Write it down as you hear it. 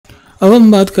अब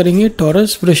हम बात करेंगे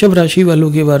टॉरस वृषभ राशि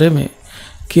वालों के बारे में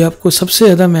कि आपको सबसे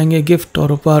ज़्यादा महंगे गिफ्ट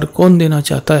और उपहार कौन देना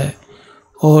चाहता है,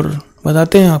 और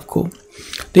बताते हैं आपको।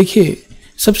 देखिए,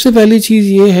 सबसे पहली चीज़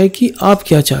ये है कि आप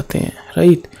क्या चाहते हैं,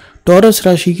 राइट। टॉरस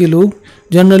राशि के लोग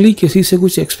जनरली किसी से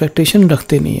कुछ एक्सपेक्टेशन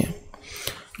रखते नहीं हैं।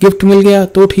 गिफ्ट मिल गया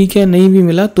तो ठीक है, नहीं भी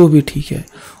मिला तो भी ठीक है,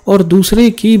 और दूसरे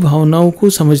की भावनाओं को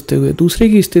समझते हुए, दूसरे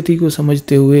की स्थिति को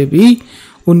समझते हुए भी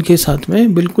उनके साथ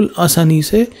में बिल्कुल आसानी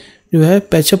से जो है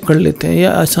पैचअप कर लेते हैं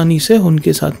या आसानी से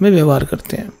उनके साथ में व्यवहार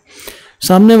करते हैं।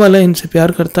 सामने वाला इनसे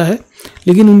प्यार करता है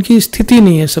लेकिन उनकी स्थिति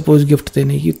नहीं है सपोज गिफ्ट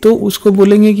देने की, तो उसको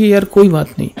बोलेंगे कि यार कोई बात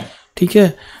नहीं, ठीक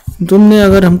है, तुमने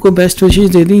अगर हमको बेस्ट विशेष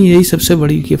दे दी, यही सबसे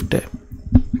बड़ी गिफ्ट है,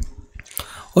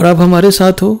 और आप हमारे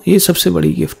साथ हो, ये सबसे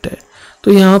बड़ी गिफ्ट है।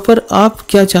 तो यहाँ पर आप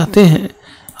क्या चाहते हैं,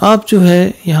 आप जो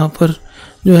है यहाँ पर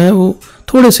जो है वो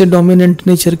थोड़े से डोमिनेंट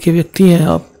नेचर के व्यक्ति हैं।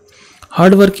 आप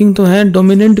हार्ड वर्किंग तो हैं,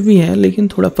 डोमिनेंट भी हैं, लेकिन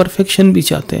थोड़ा परफेक्शन भी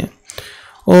चाहते हैं।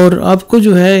 और आपको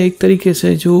जो है एक तरीके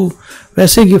से जो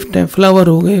वैसे गिफ्ट हैं, फ्लावर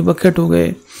हो गए, बकेट हो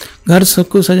गए, घर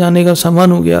सबको सजाने का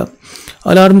सामान हो गया,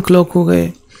 अलार्म क्लॉक हो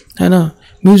गए, है ना,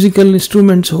 म्यूज़िकल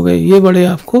इंस्ट्रूमेंट्स हो गए, ये बड़े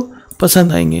आपको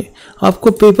पसंद आएंगे।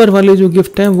 आपको पेपर वाले जो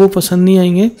गिफ्ट हैं वो पसंद नहीं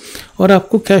आएंगे, और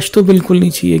आपको कैश तो बिल्कुल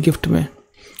नहीं चाहिए गिफ्ट में।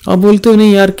 आप बोलते हो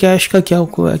नहीं यार कैश का क्या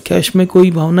हुआ है, कैश में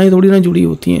कोई भावनाएं थोड़ी ना जुड़ी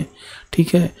होती हैं,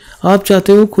 ठीक है। आप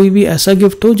चाहते हो कोई भी ऐसा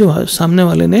गिफ्ट हो जो सामने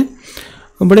वाले ने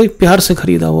बड़े प्यार से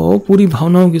ख़रीदा हुआ हो, पूरी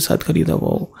भावनाओं के साथ ख़रीदा हुआ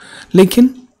हो। लेकिन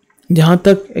जहाँ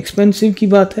तक एक्सपेंसिव की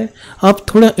बात है, आप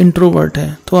थोड़ा इंट्रोवर्ट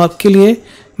हैं, तो आपके लिए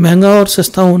महंगा और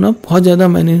सस्ता होना बहुत ज़्यादा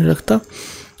मायने नहीं रखता।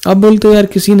 आप बोलते हो यार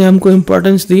किसी ने हमको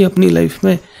इम्पोर्टेंस दी अपनी लाइफ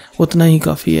में, उतना ही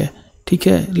काफ़ी है, ठीक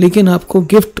है। लेकिन आपको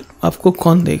गिफ्ट आपको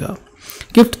कौन देगा?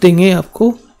 गिफ्ट देंगे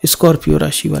आपको स्कॉर्पियो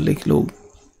राशि वाले लोग,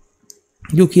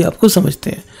 जो कि आपको समझते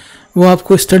हैं। वो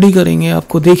आपको स्टडी करेंगे,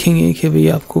 आपको देखेंगे कि भाई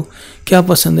आपको क्या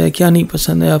पसंद है क्या नहीं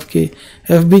पसंद है, आपके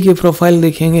FB के प्रोफाइल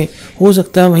देखेंगे, हो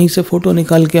सकता है वहीं से फ़ोटो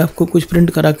निकाल के आपको कुछ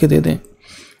प्रिंट करा के दे दें,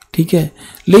 ठीक है।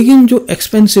 लेकिन जो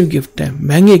एक्सपेंसिव गिफ्ट है,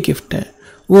 महंगे गिफ्ट हैं,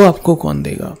 वो आपको कौन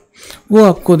देगा? वो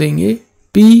आपको देंगे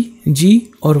P, G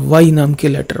और Y नाम के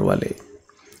लेटर वाले,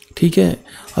 ठीक है।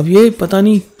 अब ये पता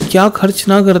नहीं क्या खर्च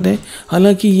ना कर दें,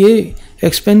 हालांकि ये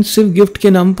एक्सपेंसिव गिफ्ट के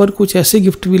नाम पर कुछ ऐसे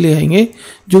गिफ्ट भी ले आएंगे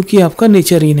जो कि आपका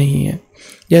नेचर ही नहीं है।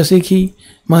 जैसे कि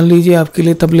मान लीजिए आपके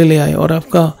लिए तबले ले आए और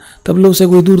आपका तबलों से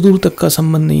कोई दूर दूर तक का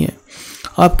संबंध नहीं है।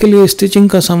 आपके लिए स्टिचिंग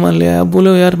का सामान ले आए, आप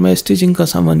बोलो यार मैं स्टिचिंग का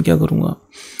सामान क्या करूँगा,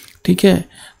 ठीक है।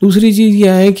 दूसरी चीज़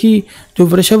यह है कि जो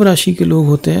वृषभ राशि के लोग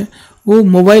होते हैं वो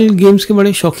मोबाइल गेम्स के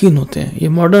बड़े शौकीन होते हैं, ये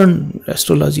मॉडर्न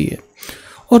एस्ट्रोलॉजी है,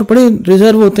 और बड़े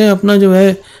रिजर्व होते हैं, अपना जो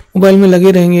है मोबाइल में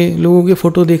लगे रहेंगे, लोगों के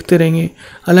फ़ोटो देखते रहेंगे,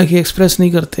 हालांकि एक्सप्रेस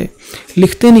नहीं करते,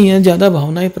 लिखते नहीं हैं, ज़्यादा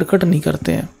भावनाएं प्रकट नहीं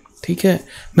करते हैं, ठीक है।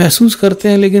 महसूस करते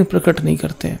हैं लेकिन प्रकट नहीं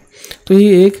करते हैं। तो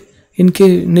ये एक इनके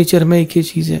नेचर में एक ये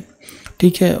चीज़ है,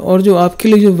 ठीक है। और जो आपके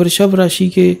लिए जो वृषभ राशि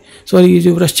के ये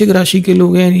जो वृश्चिक राशि के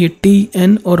लोग हैं, ये T,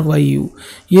 N और YU,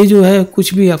 ये जो है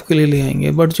कुछ भी आपके लिए ले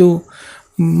आएंगे, बट जो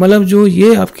मतलब जो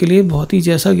ये आपके लिए बहुत ही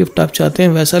जैसा गिफ्ट आप चाहते हैं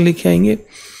वैसा लेके आएंगे।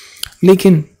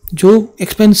 लेकिन जो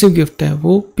एक्सपेंसिव गिफ्ट है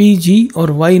वो P, G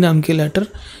और Y नाम के लेटर,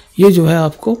 ये जो है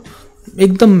आपको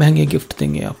एकदम महंगे गिफ्ट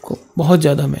देंगे, आपको बहुत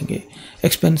ज़्यादा महंगे,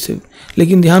 एक्सपेंसिव।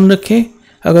 लेकिन ध्यान रखें,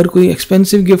 अगर कोई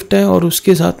एक्सपेंसिव गिफ्ट है और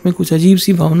उसके साथ में कुछ अजीब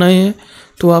सी भावनाएं हैं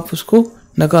तो आप उसको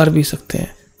नकार भी सकते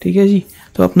हैं, ठीक है जी।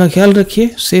 तो अपना ख्याल रखिए,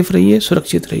 सेफ रहिए,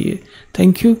 सुरक्षित रहिए।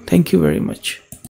 Thank you very much.